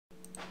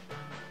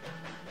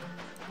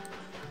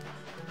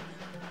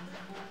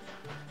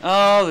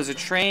Oh, there's a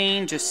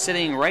train just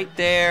sitting right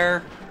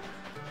there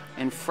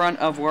in front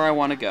of where I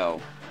want to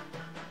go.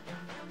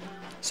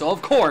 So,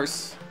 of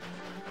course,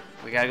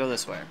 we gotta go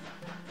this way.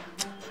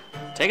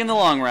 Taking the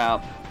long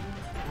route.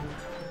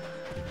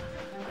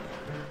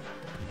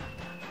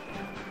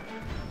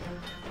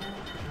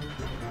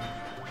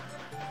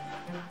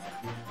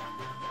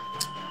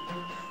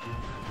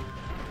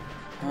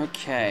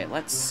 Okay,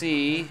 let's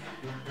see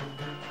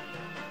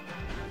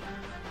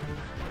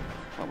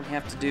what we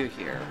have to do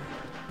here.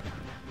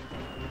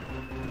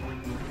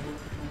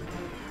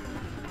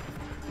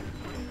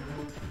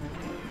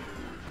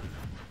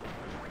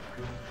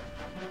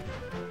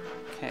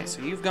 Okay,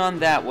 so you've gone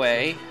that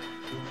way.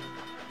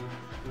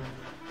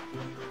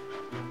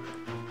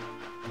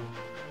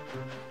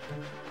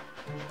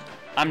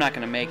 I'm not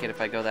gonna make it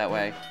if I go that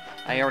way.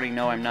 I already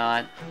know I'm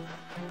not.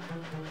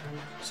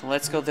 So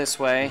let's go this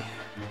way.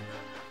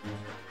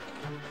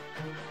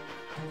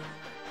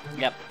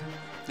 Yep.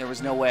 There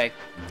was no way.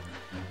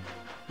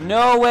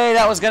 No way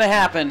that was gonna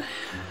happen.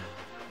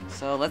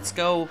 So let's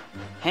go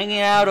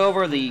hanging out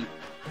over the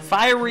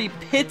fiery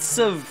pits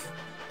of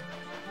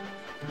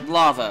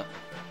lava.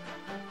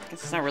 I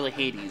guess it's not really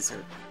Hades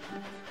or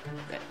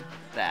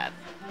that.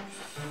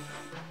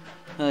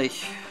 Like,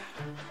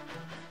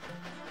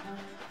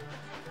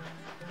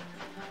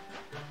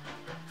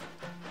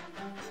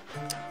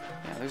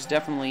 yeah, there's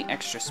definitely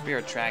extra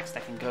spirit tracks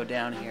that can go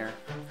down here.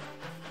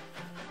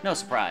 No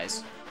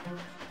surprise.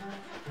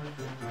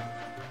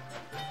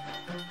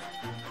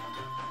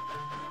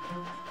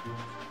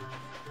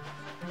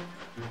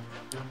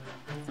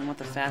 I want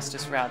the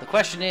fastest route. The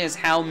question is,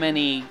 how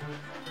many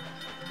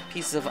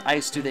pieces of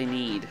ice do they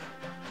need?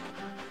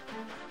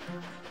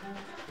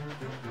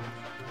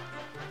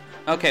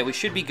 Okay, we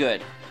should be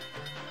good.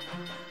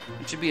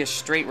 It should be a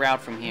straight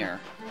route from here.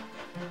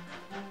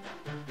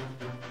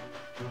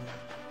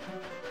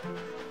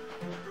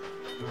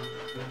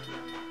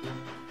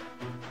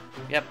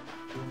 Yep.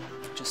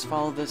 Just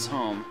follow this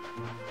home.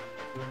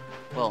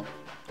 Well,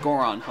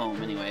 Goron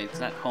home anyway. It's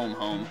not home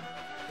home.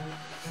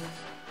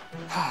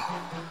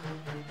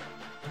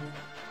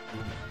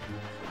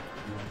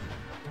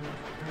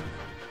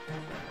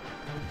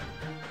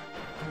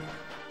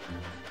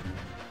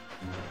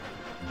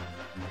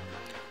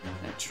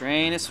 That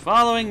train is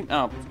following.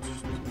 Oh,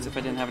 as if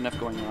I didn't have enough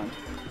going on.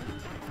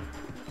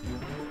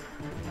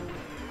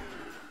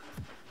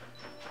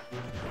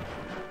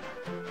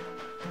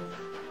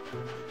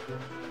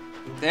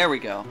 There we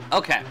go.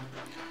 Okay.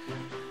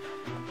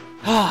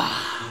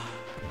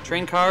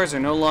 Train cars are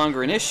no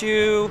longer an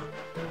issue.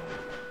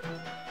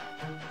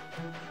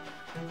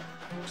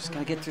 Just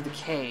gotta get through the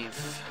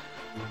cave.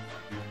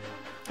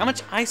 How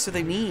much ice do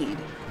they need?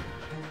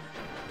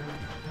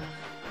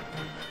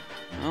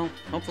 Well,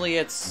 hopefully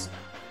it's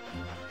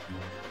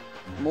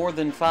more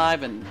than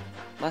 5 and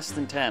less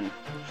than 10.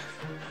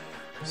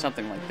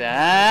 Something like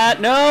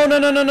that. No, no,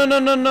 no, no, no, no,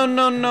 no, no,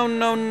 no, no,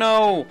 no,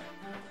 no.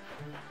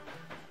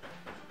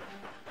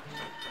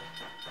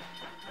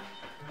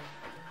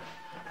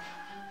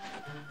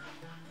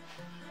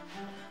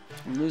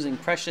 I'm losing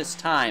precious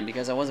time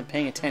because I wasn't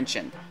paying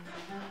attention.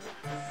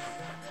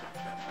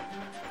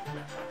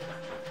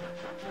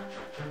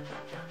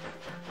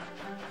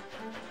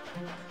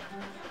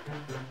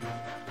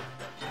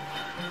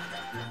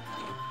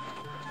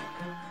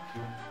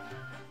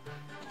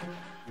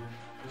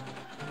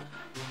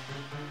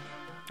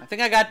 I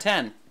think I got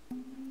 10.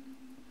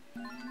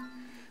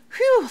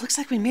 Whew, looks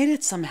like we made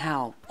it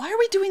somehow. Why are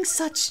we doing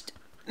such...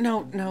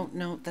 No, no,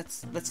 no,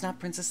 that's not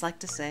Princess like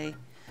to say.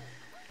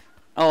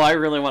 Oh, I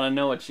really want to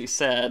know what she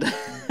said.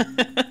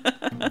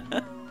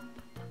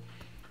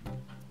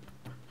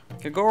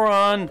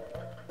 Goron!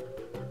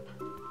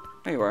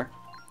 There you are.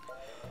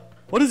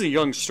 What is it,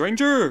 young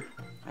stranger?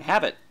 I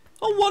have it.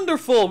 Oh,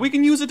 wonderful! We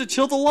can use it to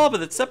chill the lava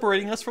that's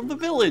separating us from the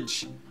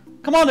village.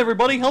 Come on,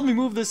 everybody, help me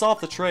move this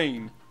off the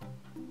train.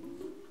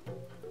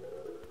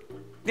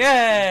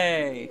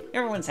 Yay!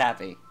 Everyone's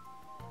happy.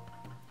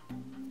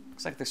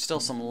 Looks like there's still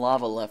some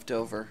lava left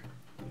over.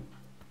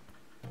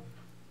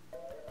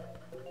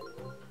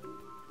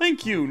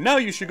 Thank you! Now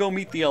you should go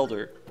meet the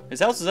Elder.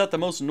 His house is at the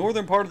most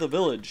northern part of the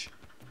village.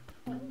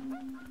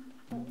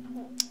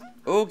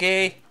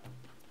 Okay.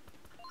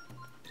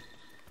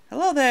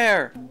 Hello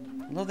there!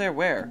 Hello there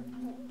where?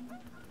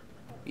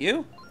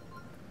 You?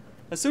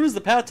 As soon as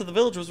the path to the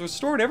village was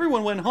restored,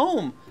 everyone went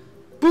home.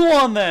 Boo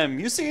on them!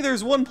 You see,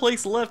 there's one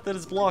place left that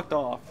is blocked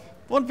off.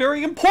 One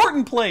very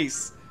important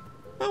place!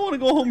 I want to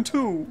go home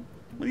too.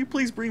 Will you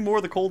please bring more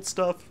of the cold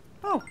stuff?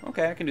 Oh,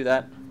 okay, I can do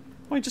that.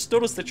 Oh, I just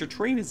noticed that your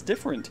train is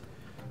different.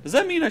 Does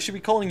that mean I should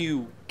be calling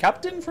you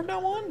Captain from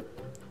now on?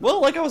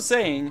 Well, like I was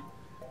saying,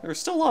 there's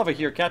still lava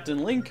here,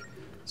 Captain Link,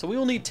 so we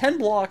will need 10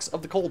 blocks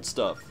of the cold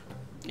stuff.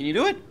 Can you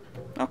do it?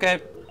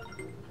 Okay.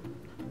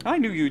 I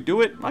knew you'd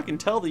do it. I can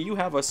tell that you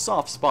have a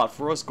soft spot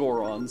for us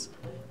Gorons.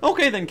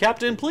 Okay then,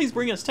 Captain, please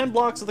bring us 10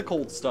 blocks of the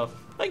cold stuff.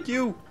 Thank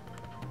you.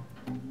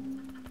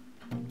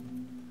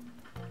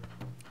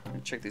 Let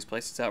me check these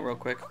places out real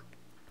quick.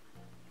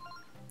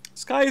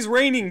 Sky is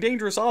raining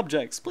dangerous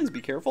objects. Please be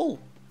careful.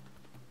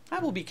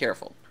 will be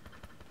careful.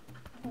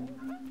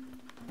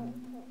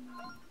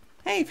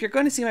 Hey, if you're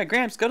going to see my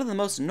Gramps, go to the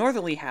most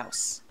northerly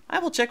house. I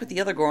will check with the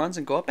other Gorons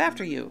and go up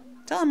after you.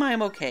 Tell him I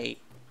am okay.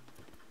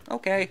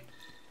 Okay.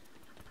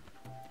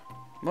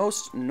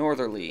 Most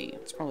northerly.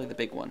 It's probably the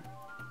big one.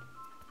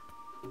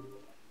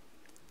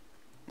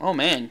 Oh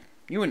man,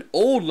 you an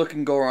old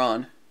looking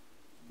Goron.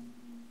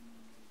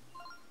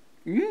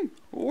 Who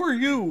are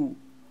you?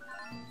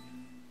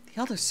 The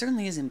Elder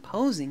certainly is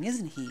imposing,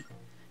 isn't he?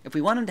 If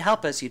we want him to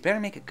help us, you'd better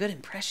make a good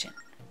impression.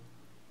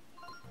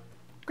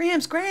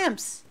 Gramps,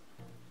 Gramps!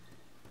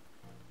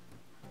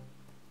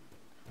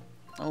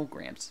 Oh,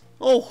 Gramps.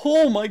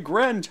 Oh, my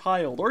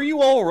grandchild. Are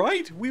you all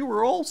right? We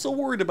were all so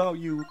worried about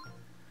you.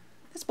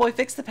 This boy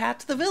fixed the path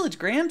to the village,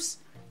 Gramps.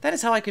 That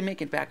is how I can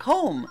make it back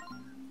home.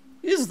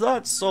 Is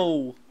that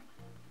so?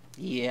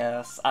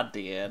 Yes, I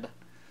did.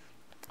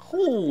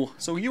 Oh,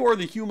 so you are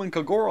the human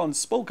Kagoron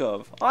spoke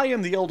of. I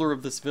am the elder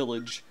of this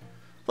village.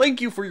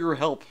 Thank you for your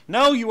help.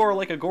 Now you are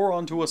like a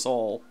Goron to us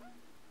all.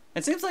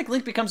 It seems like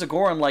Link becomes a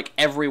Goron like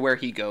everywhere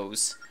he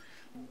goes.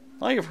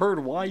 I have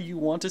heard why you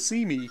want to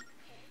see me.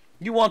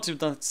 You want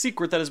the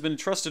secret that has been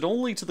entrusted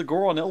only to the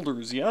Goron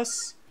elders,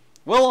 yes?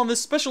 Well, on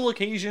this special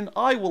occasion,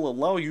 I will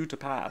allow you to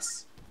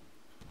pass.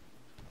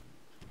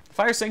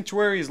 Fire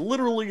Sanctuary is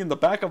literally in the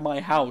back of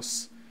my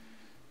house.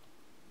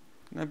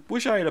 I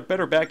wish I had a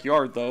better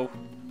backyard, though.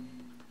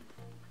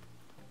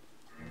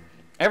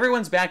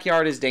 Everyone's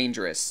backyard is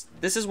dangerous.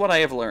 This is what I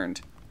have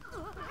learned.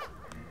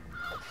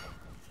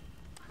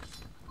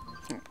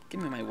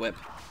 Give me my whip.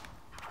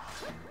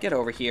 Get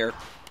over here.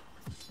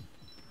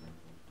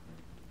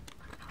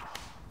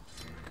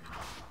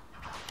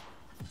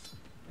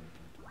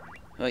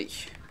 Oy.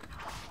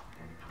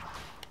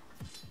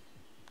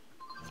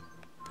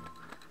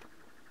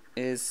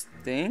 Is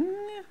thing?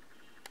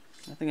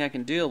 Nothing I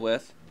can deal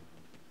with.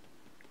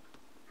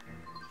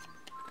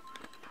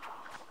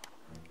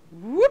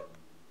 Whoop!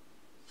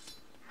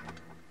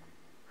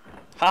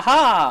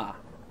 Haha!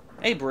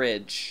 A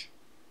bridge.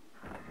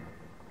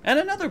 And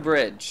another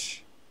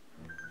bridge.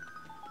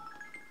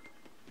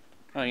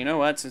 Oh, you know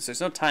what? Since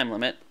there's no time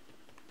limit.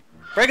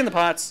 Breaking the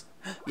pots.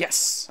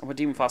 Yes! I want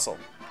Demon Fossil.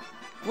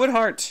 Wood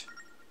Heart.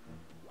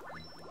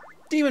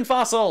 Demon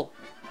Fossil!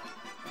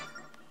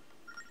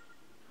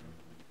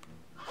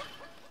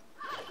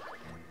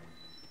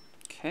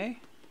 Okay.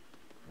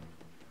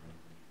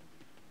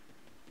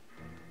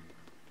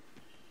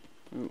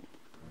 Ooh.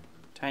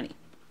 Tiny.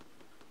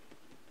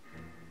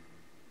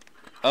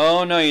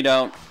 Oh, no you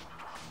don't.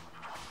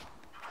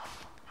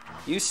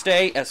 You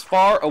stay as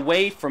far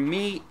away from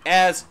me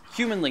as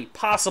humanly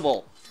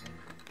possible.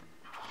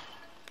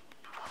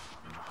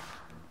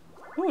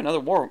 Ooh, another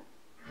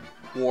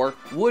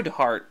Wood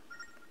Heart.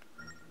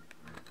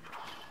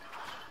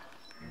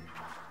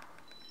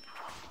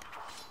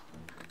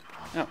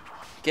 No.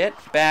 Get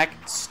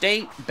back.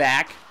 Stay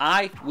back.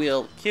 I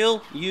will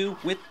kill you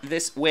with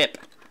this whip.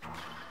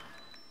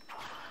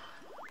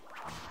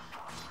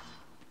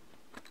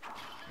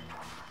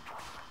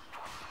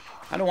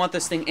 I don't want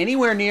this thing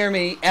anywhere near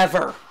me,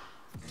 ever.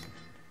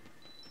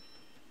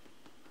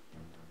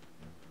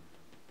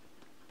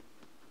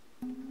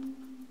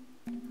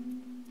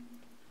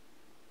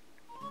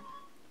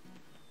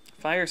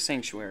 Fire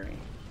Sanctuary.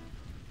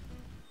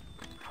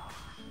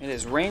 It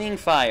is raining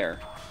fire.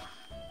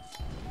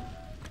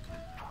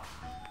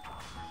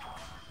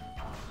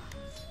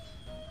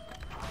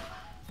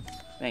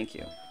 Thank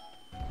you.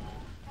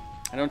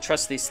 I don't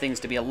trust these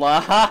things to be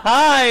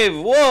alive!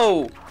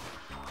 Whoa!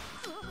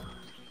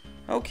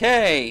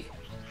 Okay.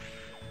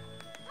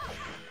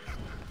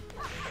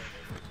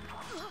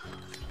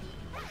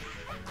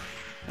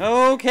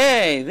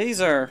 Okay,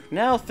 these are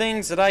now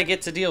things that I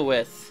get to deal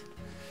with.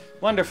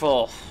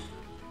 Wonderful.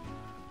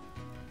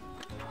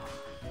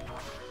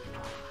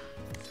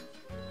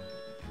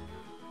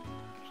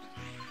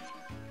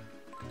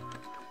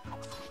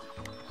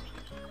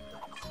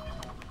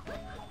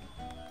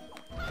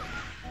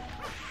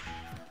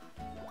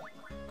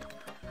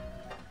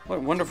 What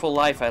a wonderful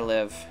life I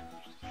live.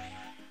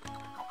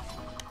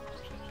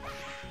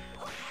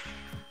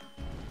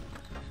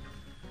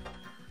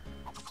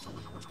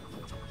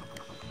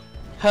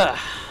 Huh.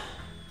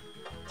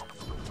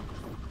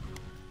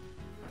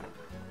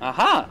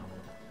 Aha!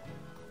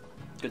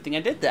 Good thing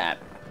I did that.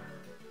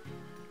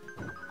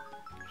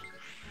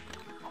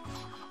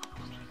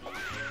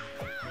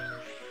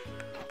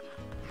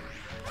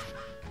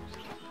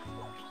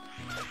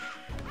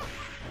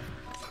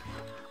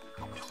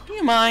 Do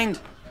you mind?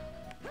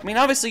 I mean,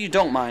 obviously you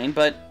don't mind,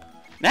 but...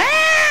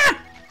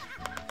 Ah!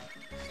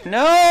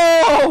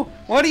 No!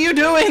 What are you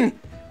doing?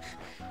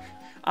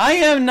 I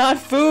am not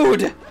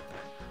food!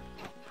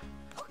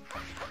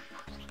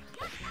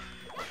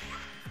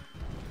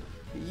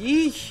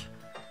 Yeesh.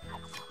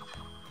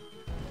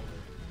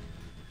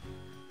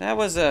 That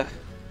was a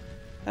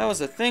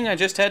thing I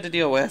just had to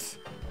deal with.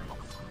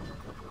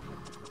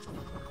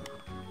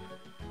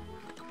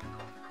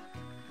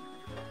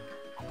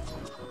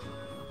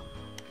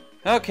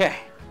 Okay.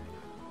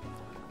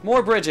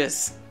 More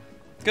bridges.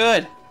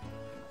 Good.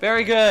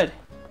 Very good.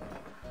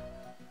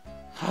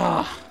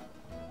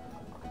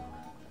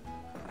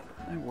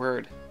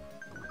 word.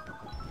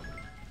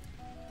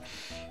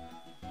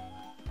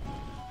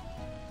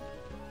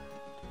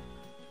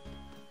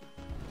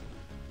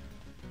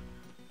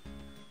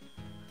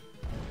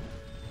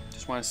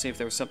 Just want to see if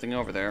there was something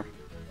over there.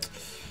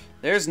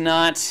 There's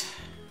not.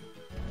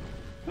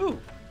 Ooh.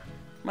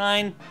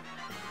 Mine.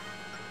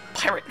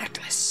 Pirate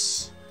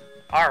necklace.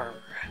 Arr.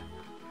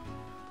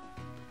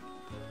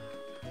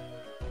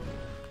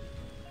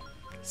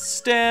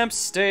 Stamp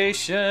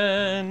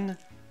station.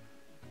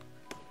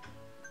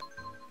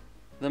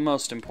 The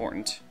most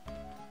important.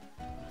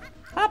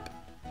 Hop.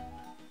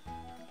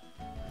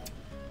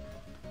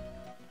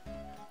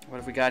 What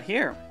have we got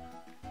here?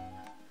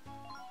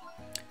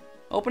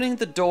 Opening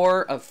the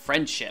door of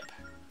friendship.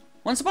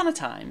 Once upon a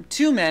time,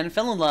 two men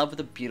fell in love with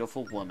a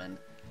beautiful woman.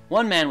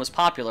 One man was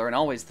popular and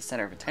always the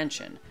center of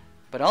attention,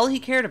 but all he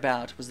cared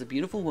about was the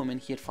beautiful woman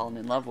he had fallen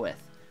in love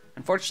with.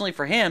 Unfortunately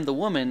for him, the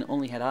woman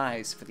only had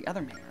eyes for the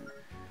other man.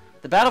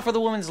 The battle for the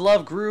woman's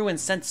love grew and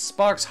sent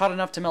sparks hot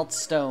enough to melt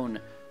stone,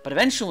 but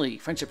eventually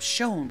friendship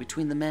shone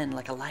between the men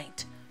like a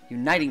light,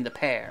 uniting the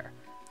pair.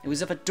 It was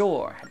as if a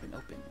door had been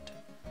opened.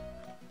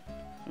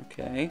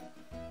 Okay.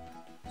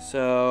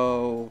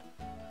 So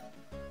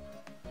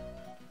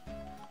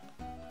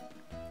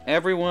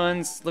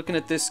everyone's looking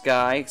at this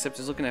guy, except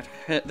he's looking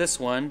at this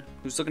one,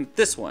 who's looking at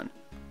this one.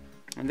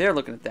 And they're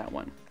looking at that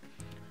one.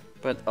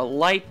 But a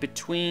light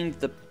between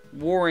the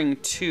warring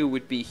two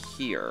would be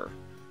here.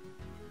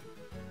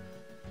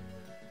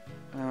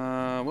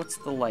 What's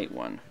the light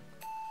one?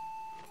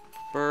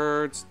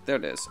 Birds. There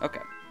it is. Okay.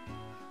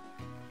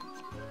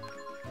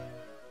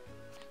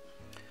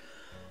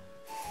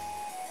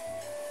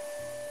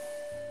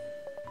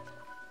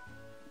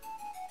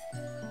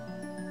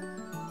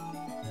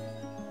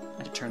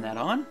 Turn that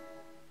on.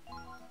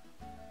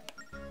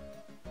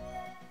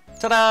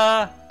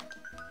 Ta-da!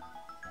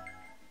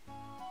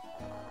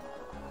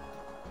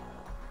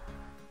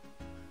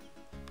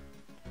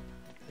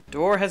 The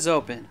door has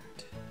opened.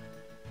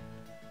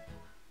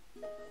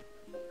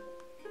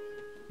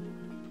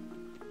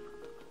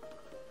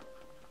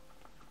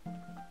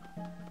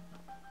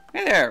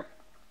 Hey there!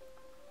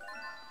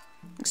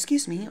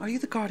 Excuse me, are you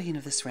the guardian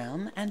of this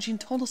realm? Anjean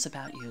told us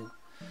about you.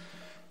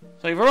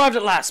 So you've arrived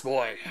at last,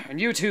 boy, and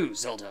you too,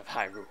 Zelda of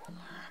Hyrule.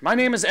 My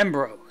name is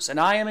Ambrose, and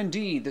I am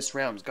indeed this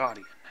realm's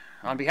guardian.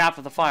 On behalf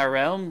of the Fire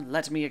Realm,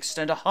 let me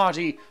extend a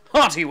hearty,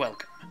 hearty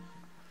welcome.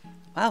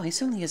 Wow, he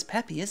certainly is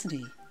peppy, isn't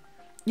he?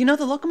 You know,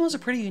 the Locomos are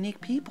pretty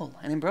unique people,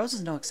 and Ambrose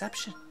is no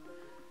exception.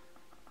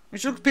 You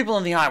should look people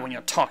in the eye when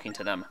you're talking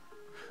to them.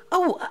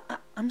 Oh,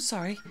 I'm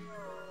sorry.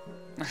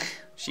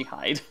 She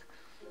hide.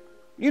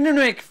 You need to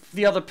make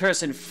the other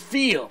person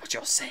feel what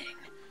you're saying.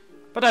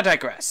 But I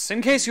digress.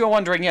 In case you're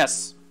wondering,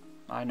 yes,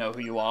 I know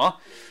who you are.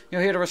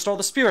 You're here to restore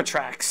the spirit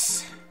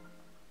tracks.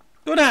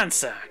 Good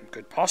answer,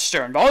 good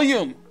posture and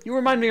volume. You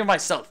remind me of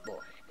myself, boy.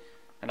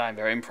 And I'm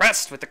very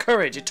impressed with the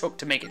courage it took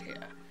to make it here.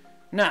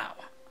 Now,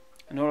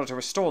 in order to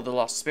restore the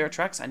lost spirit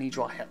tracks, I need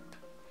your help.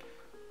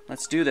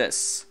 Let's do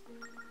this.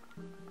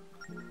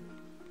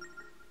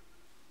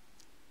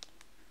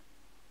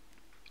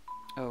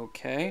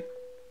 Okay.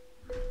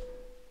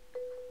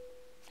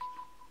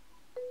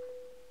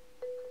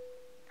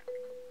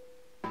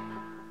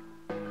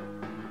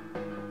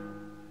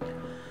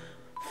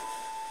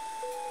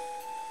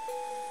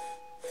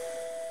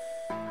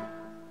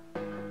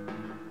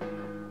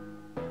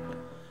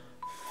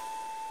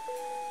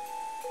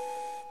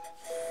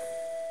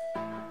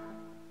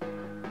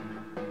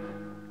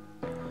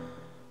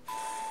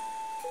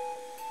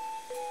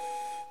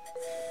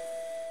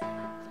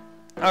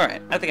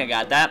 Alright, I think I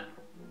got that.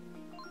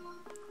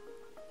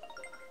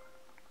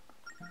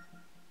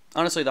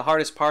 Honestly, the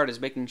hardest part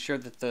is making sure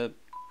that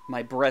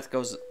my breath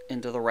goes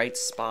into the right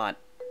spot.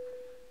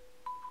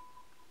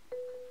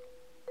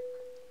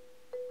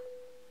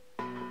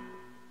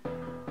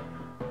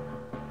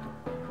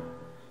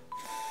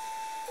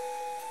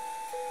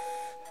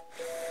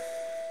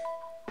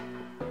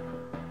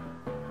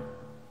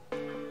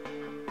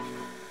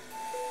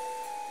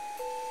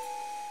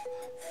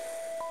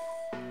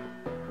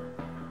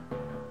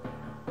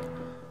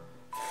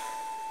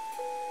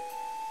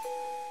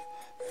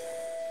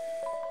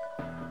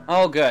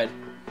 Oh, good.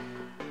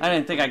 I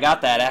didn't think I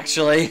got that,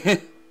 actually.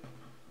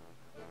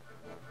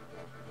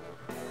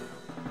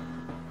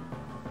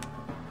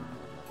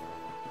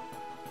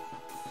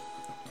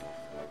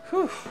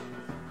 Whew.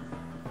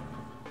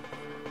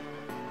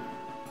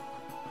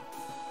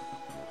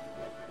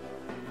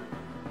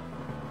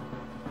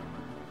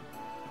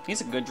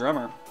 He's a good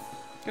drummer.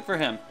 Good for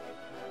him.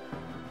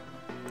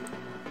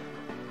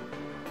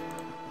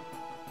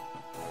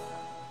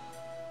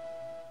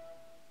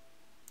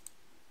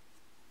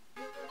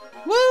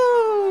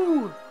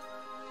 Woo!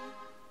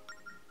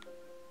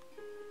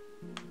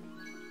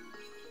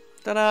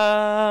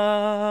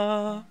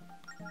 Ta-da!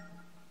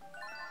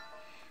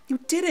 You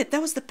did it!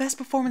 That was the best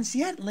performance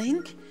yet,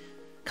 Link!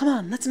 Come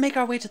on, let's make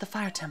our way to the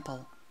Fire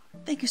Temple.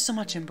 Thank you so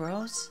much,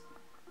 Ambrose.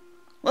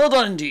 Well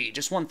done indeed.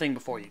 Just one thing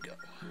before you go.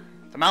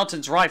 The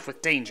mountain's rife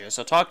with danger,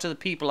 so talk to the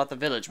people at the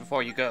village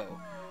before you go.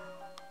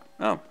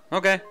 Oh,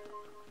 okay.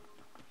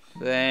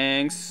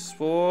 Thanks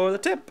for the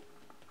tip.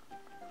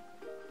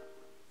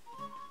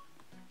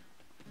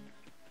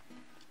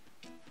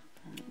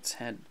 Let's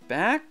head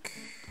back.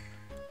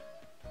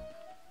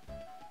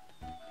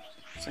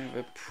 Let's have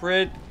a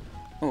prid.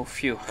 Oh,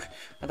 phew.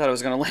 I thought I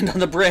was going to land on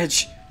the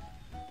bridge.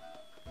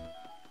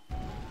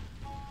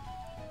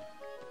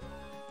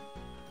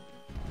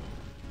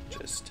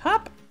 Just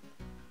hop.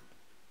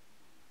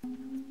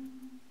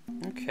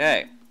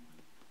 Okay.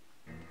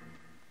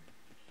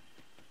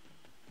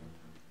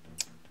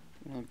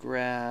 We'll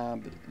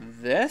grab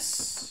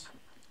this.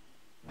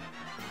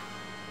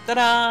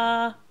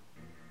 Ta-da!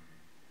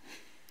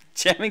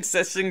 Jamming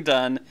session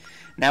done.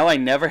 Now I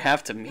never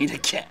have to meet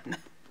again.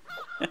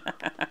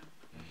 Got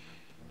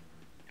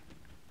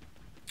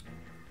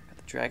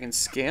the dragon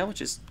scale,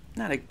 which is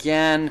not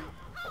again.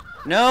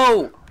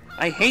 No!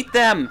 I hate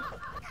them!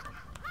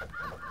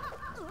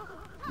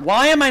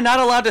 Why am I not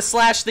allowed to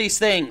slash these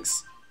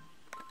things?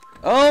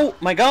 Oh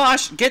my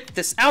gosh, get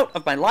this out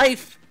of my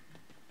life!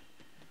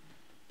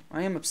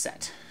 I am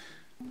upset.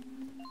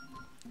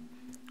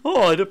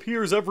 Oh, it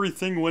appears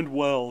everything went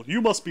well.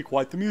 You must be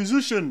quite the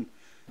musician.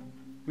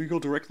 We go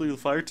directly to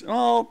the fire.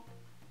 Oh,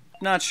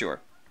 not sure.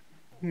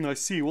 I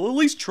see. Well, at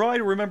least try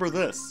to remember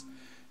this.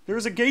 There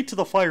is a gate to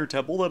the fire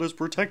temple that is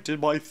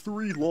protected by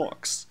 3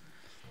 locks.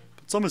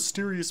 But some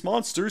mysterious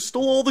monsters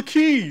stole all the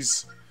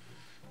keys.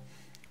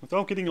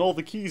 Without getting all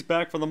the keys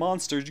back from the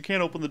monsters, you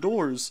can't open the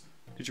doors.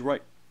 Did you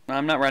write?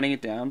 I'm not writing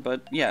it down,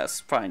 but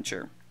yes, fine,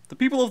 sure. The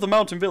people of the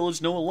mountain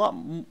village know a lot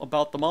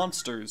about the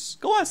monsters.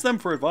 Go ask them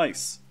for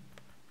advice.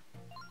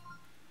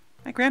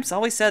 My gramps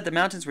always said the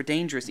mountains were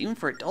dangerous, even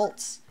for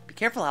adults. Be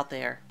careful out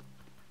there.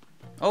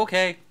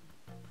 Okay.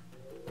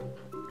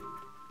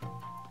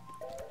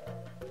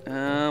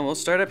 We'll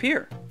start up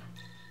here.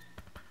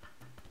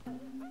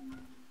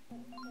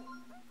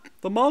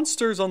 The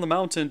monsters on the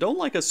mountain don't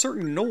like a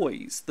certain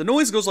noise. The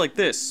noise goes like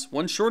this.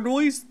 One short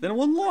noise, then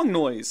one long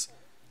noise.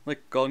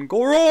 Like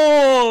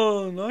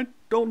Gongoron! I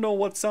don't know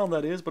what sound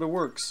that is, but it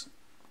works.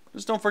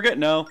 Just don't forget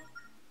now.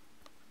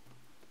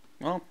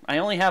 Well, I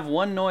only have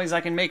one noise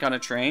I can make on a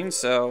train,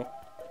 so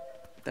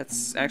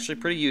that's actually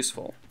pretty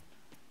useful.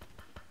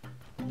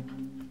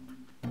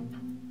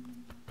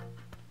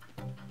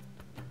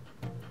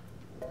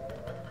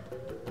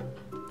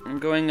 I'm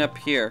going up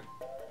here,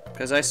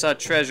 because I saw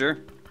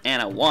treasure,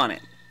 and I want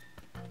it.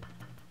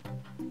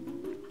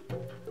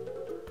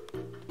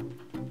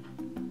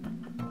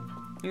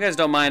 You guys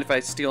don't mind if I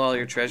steal all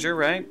your treasure,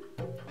 right?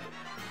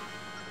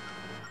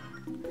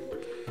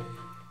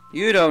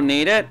 You don't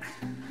need it.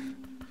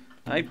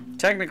 I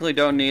technically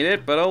don't need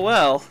it, but oh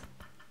well.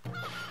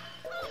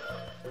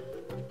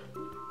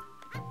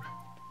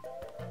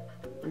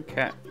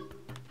 Okay.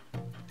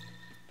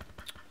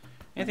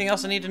 Anything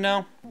else I need to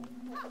know?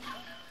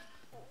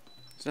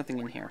 There's nothing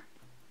in here.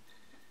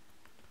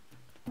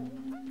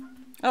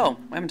 Oh,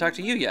 I haven't talked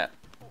to you yet.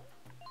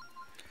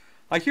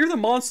 I hear the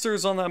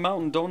monsters on that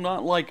mountain do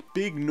not like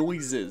big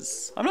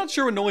noises. I'm not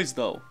sure what noise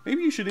though.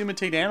 Maybe you should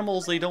imitate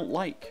animals they don't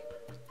like.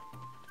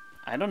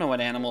 I don't know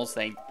what animals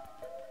they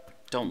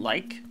don't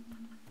like.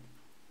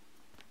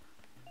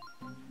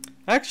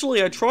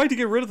 Actually, I tried to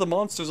get rid of the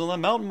monsters on that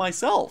mountain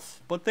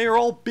myself, but they are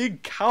all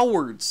big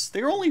cowards.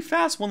 They are only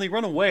fast when they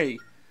run away.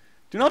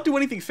 Do not do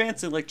anything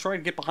fancy like try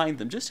to get behind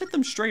them. Just hit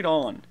them straight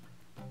on.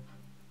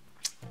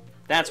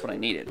 That's what I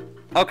needed.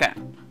 Okay.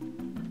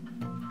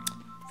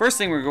 First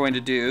thing we're going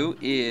to do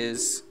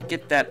is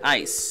get that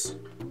ice,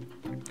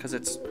 because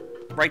it's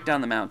right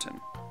down the mountain.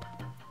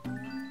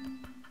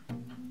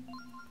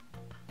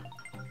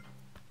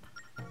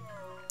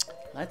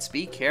 Let's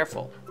be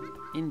careful.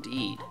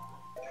 Indeed.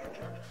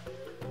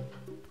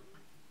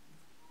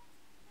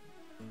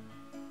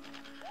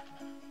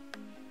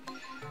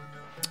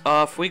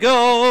 Off we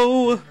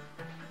go!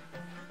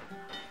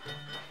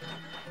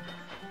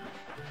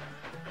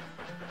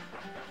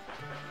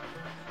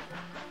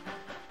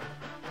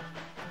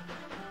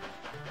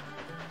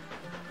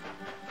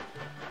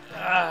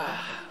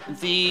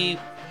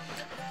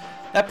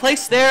 That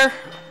place there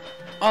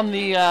on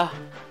the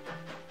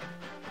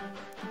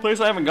place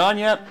I haven't gone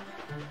yet,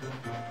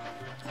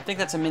 I think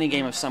that's a mini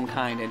game of some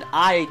kind, and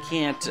I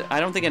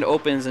don't think it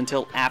opens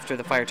until after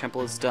the fire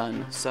temple is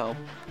done, so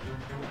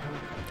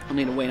I'll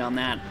need to wait on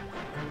that.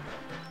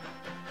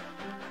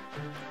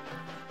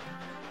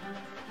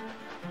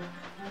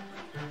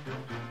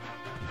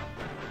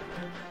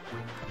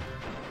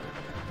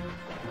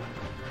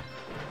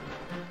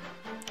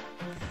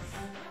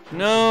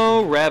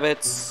 No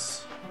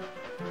rabbits,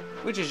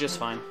 which is just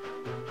fine.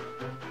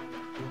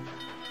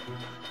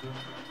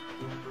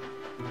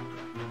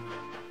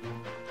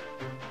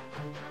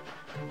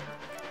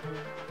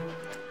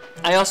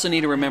 I also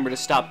need to remember to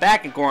stop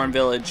back at Goron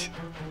Village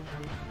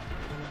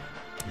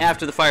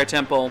after the Fire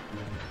Temple,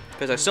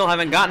 because I still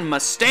haven't gotten my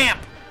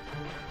stamp.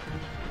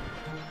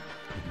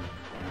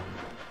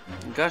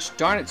 Gosh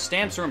darn it,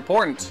 stamps are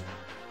important.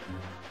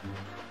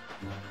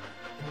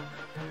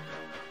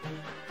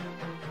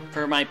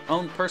 For my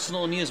own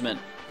personal amusement.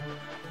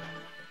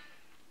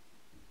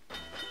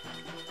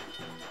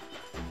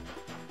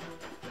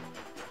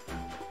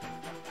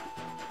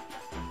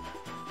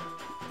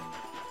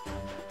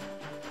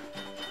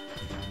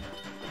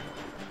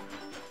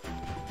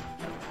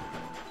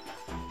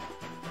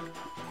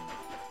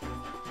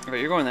 Alright,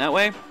 you're going that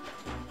way?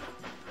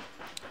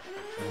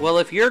 Well,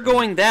 if you're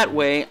going that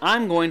way,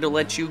 I'm going to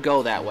let you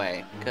go that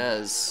way.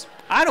 Because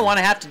I don't want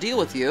to have to deal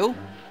with you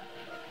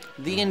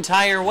the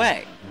entire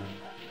way.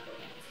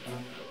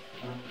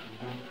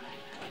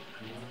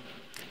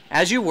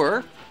 As you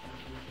were.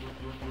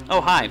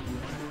 Oh, hi.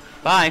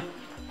 Bye.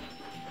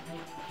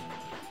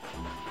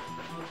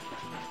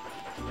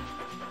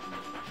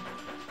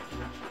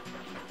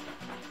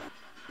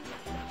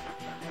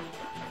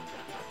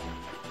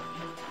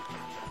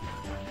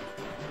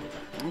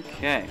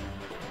 Okay.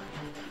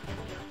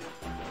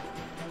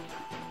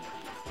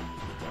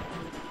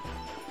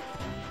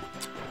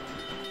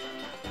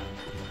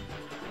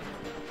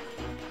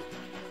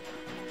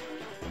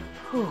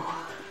 Whew.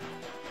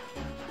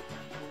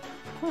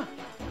 Huh.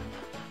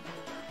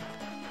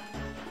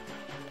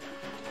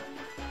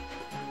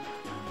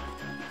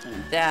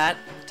 And that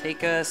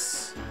take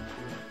us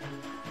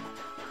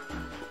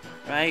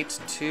right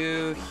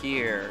to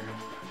here.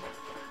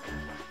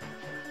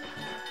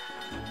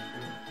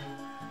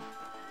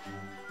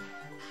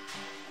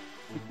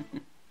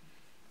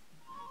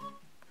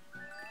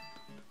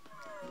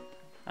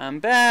 I'm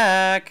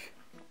back.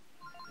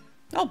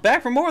 Oh,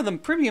 back for more of the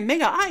premium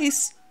mega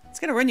ice. It's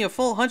gonna run you a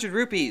full 100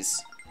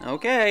 rupees.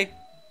 Okay.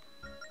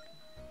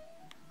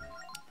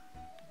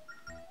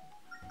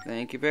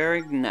 Thank you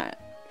very nice.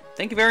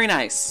 Thank you very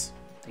nice.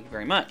 Thank you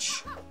very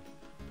much.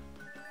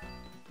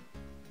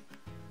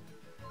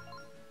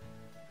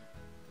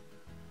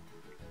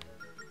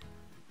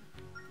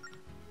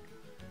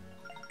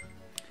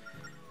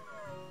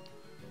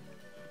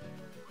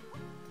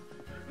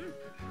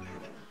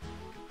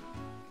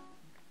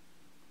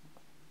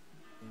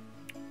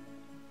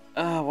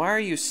 Why are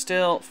you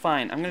still...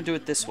 Fine, I'm gonna do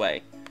it this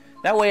way.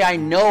 That way I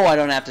know I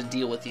don't have to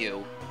deal with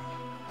you.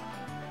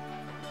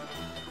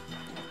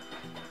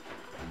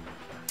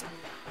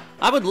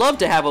 I would love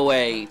to have a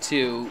way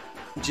to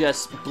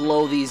just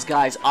blow these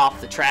guys off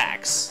the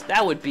tracks.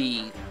 That would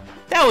be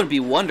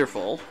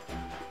wonderful.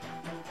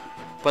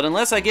 But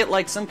unless I get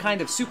like some kind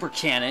of super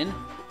cannon,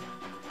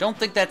 don't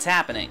think that's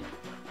happening.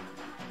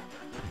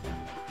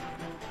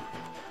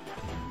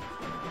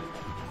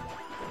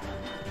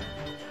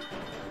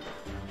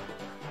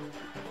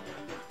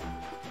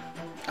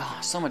 Oh,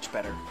 so much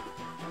better.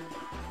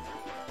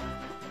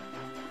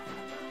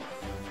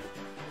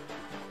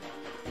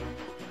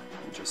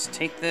 Just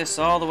take this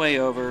all the way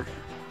over.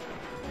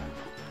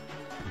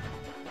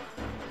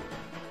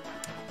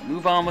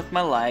 Move on with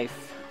my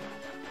life.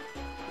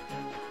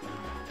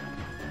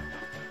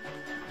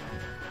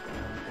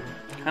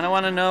 Kinda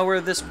wanna know where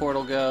this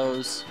portal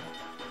goes.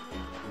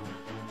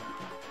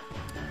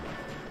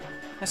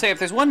 I say, if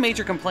there's one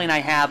major complaint I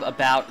have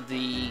about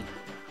the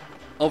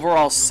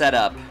overall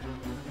setup,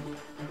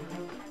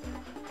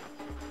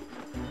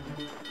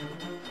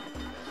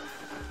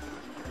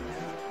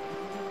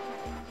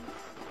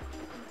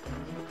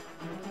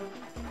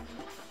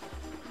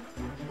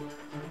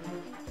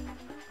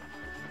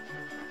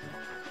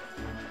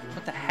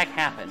 what the heck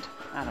happened?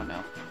 I don't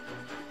know.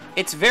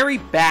 It's very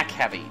back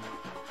heavy.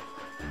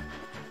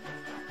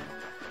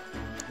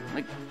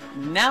 Like,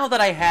 now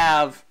that I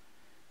have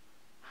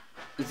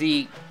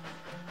the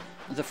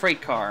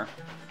freight car,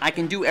 I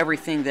can do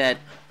everything that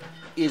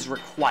is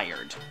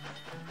required.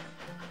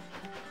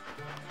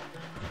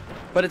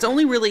 But it's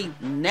only really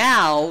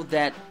now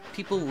that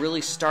people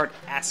really start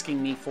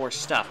asking me for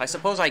stuff. I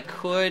suppose I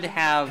could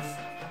have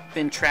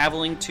been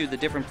traveling to the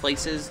different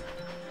places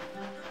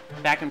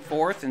back and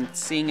forth and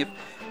seeing if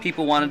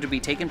people wanted to be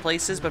taken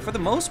places, but for the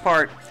most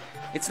part,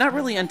 it's not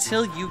really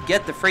until you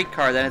get the freight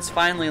car that it's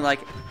finally like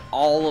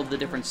all of the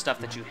different stuff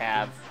that you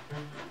have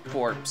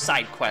for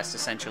side quests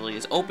essentially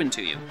is open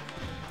to you.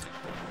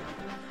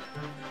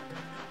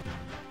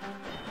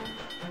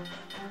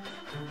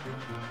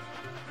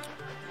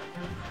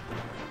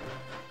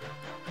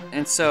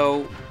 And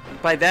so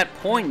by that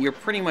point, you're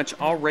pretty much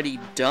already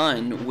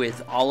done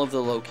with all of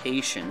the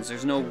locations.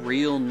 There's no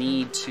real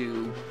need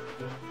to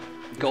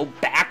go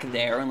back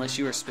there unless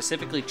you are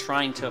specifically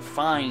trying to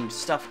find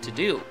stuff to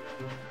do.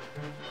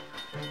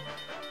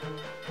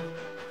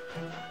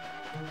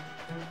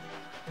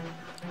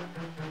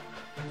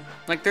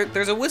 Like,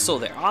 there's a whistle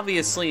there.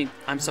 Obviously,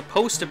 I'm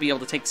supposed to be able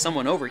to take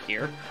someone over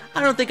here.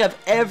 I don't think I've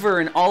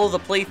ever, in all of the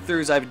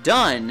playthroughs I've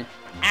done,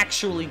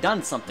 actually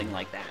done something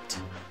like that.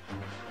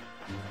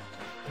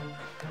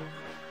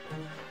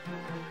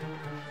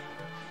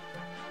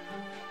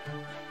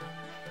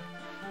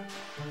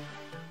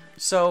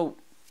 So,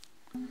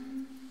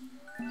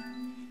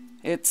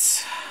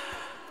 it's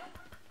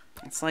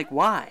like,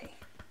 why?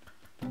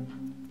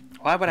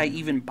 Why would I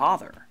even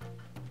bother?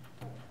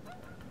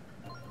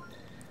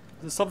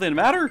 Is there something the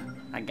matter?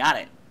 I got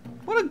it.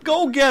 What a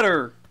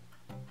go-getter!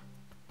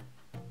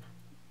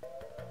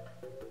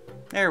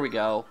 There we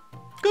go.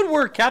 Good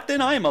work,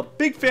 Captain. I am a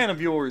big fan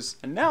of yours,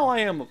 and now I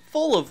am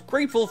full of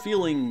grateful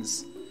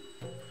feelings.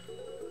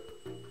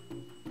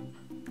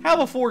 Have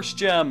a force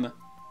gem.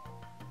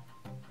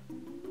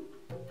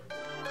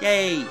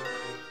 Yay!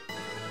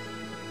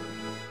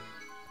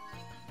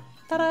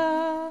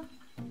 Ta-da!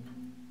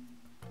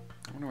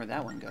 wonder where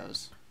that one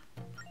goes.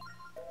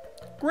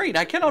 Great,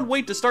 I cannot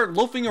wait to start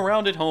loafing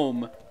around at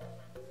home.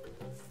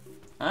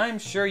 I'm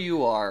sure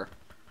you are.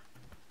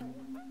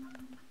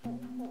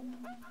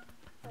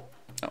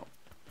 Oh.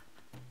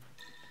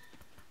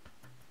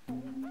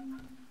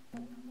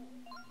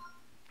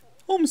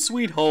 Home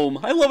sweet home.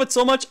 I love it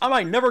so much I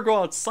might never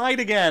go outside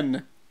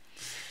again.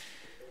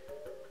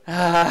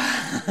 Oh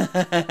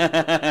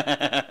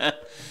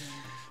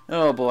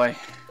boy.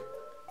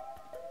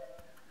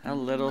 How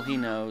little he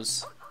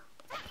knows.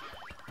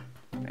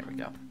 There we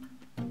go.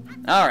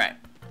 Alright.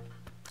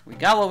 We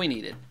got what we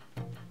needed.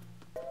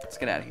 Let's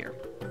get out of here.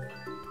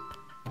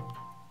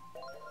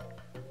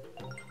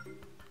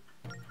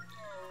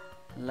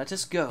 Let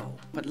us go,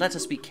 but let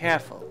us be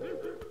careful.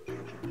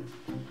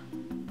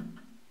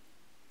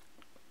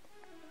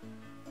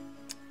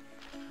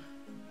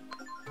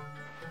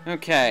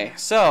 Okay,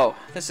 so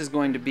this is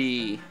going to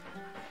be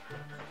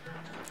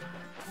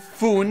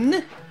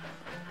fun.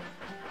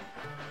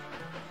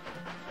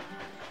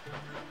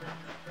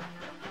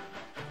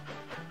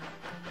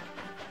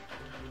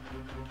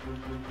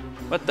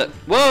 What the?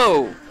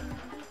 Whoa!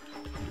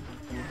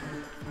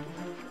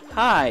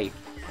 Hi.